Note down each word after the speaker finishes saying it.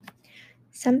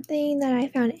Something that I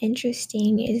found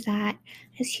interesting is that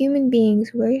as human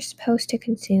beings, we're supposed to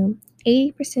consume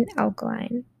 80%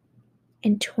 alkaline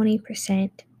and 20%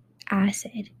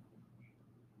 acid.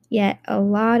 Yet a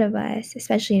lot of us,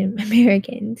 especially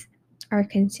Americans, are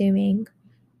consuming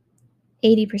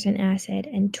 80% acid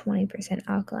and 20%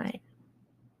 alkaline.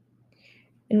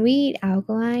 When we eat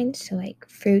alkaline, so like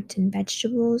fruits and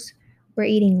vegetables, we're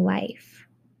eating life.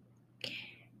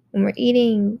 When we're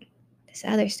eating this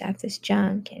other stuff, this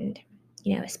junk, and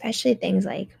especially things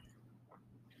like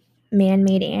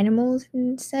man-made animals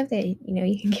and stuff that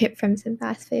you can get from some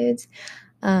fast foods,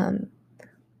 um,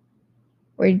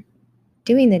 we're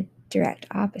doing the direct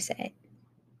opposite.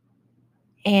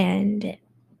 And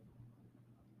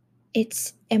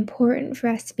it's important for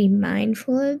us to be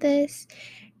mindful of this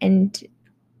and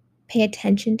pay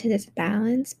attention to this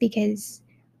balance, because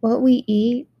what we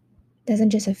eat doesn't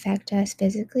just affect us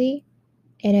physically,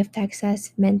 it affects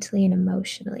us mentally and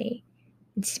emotionally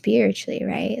and spiritually,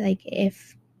 right? Like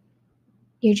if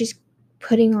you're just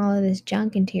putting all of this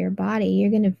junk into your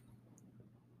body,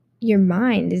 your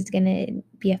mind is gonna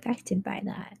be affected by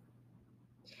that.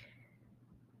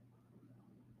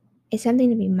 It's something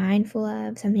to be mindful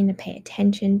of, something to pay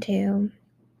attention to.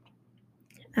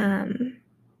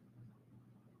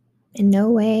 In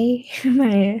no way am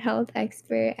I a health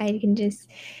expert. I can just,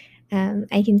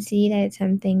 I can see that it's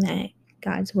something that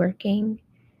God's working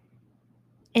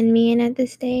in me in at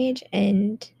this stage,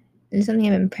 and it's something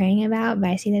I've been praying about. But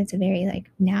I see that it's a very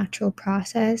natural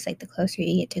process. Like the closer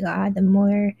you get to God, the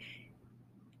more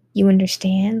you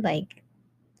understand. Like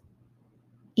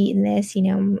eating this,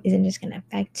 isn't just gonna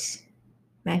affect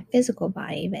my physical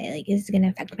body, but it's gonna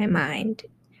affect my mind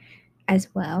as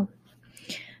well.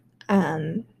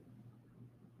 So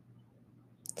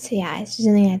yeah, it's just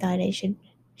something I thought I should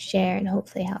share and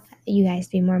hopefully help you guys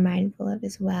be more mindful of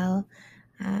as well.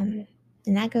 And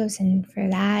that goes in for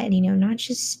that, and not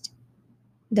just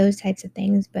those types of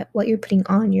things, but what you're putting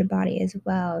on your body as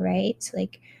well, right? So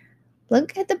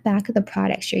look at the back of the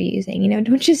products you're using.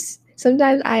 Don't just.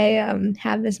 Sometimes I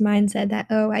have this mindset that,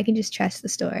 oh, I can just trust the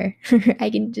store. I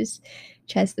can just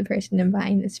trust the person I'm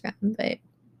buying this from. But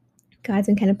God's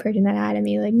been kind of purging that out of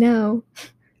me. Like, no,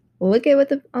 look at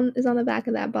what is on the back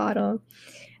of that bottle.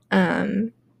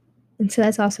 And so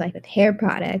that's also with hair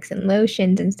products and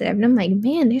lotions and stuff. And I'm like,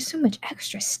 man, there's so much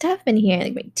extra stuff in here,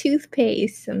 like my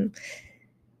toothpaste.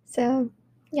 So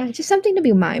yeah, just something to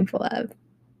be mindful of.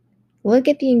 Look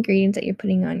at the ingredients that you're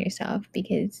putting on yourself,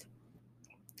 because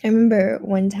I remember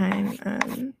one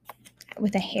time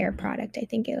with a hair product, I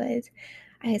think it was,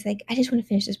 I was like, I just want to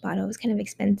finish this bottle. It was kind of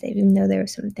expensive, even though there were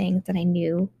some things that I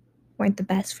knew weren't the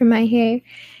best for my hair.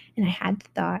 And I had the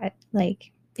thought,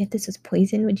 if this was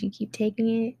poison, would you keep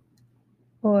taking it?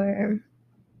 Or,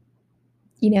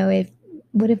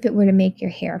 what if it were to make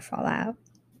your hair fall out?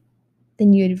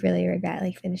 Then you would really regret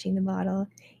finishing the bottle.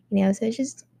 So it's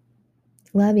just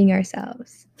loving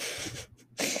ourselves,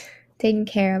 taking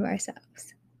care of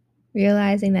ourselves,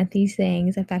 realizing that these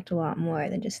things affect a lot more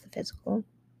than just the physical.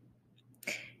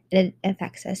 It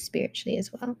affects us spiritually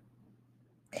as well.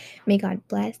 May God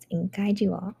bless and guide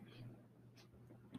you all.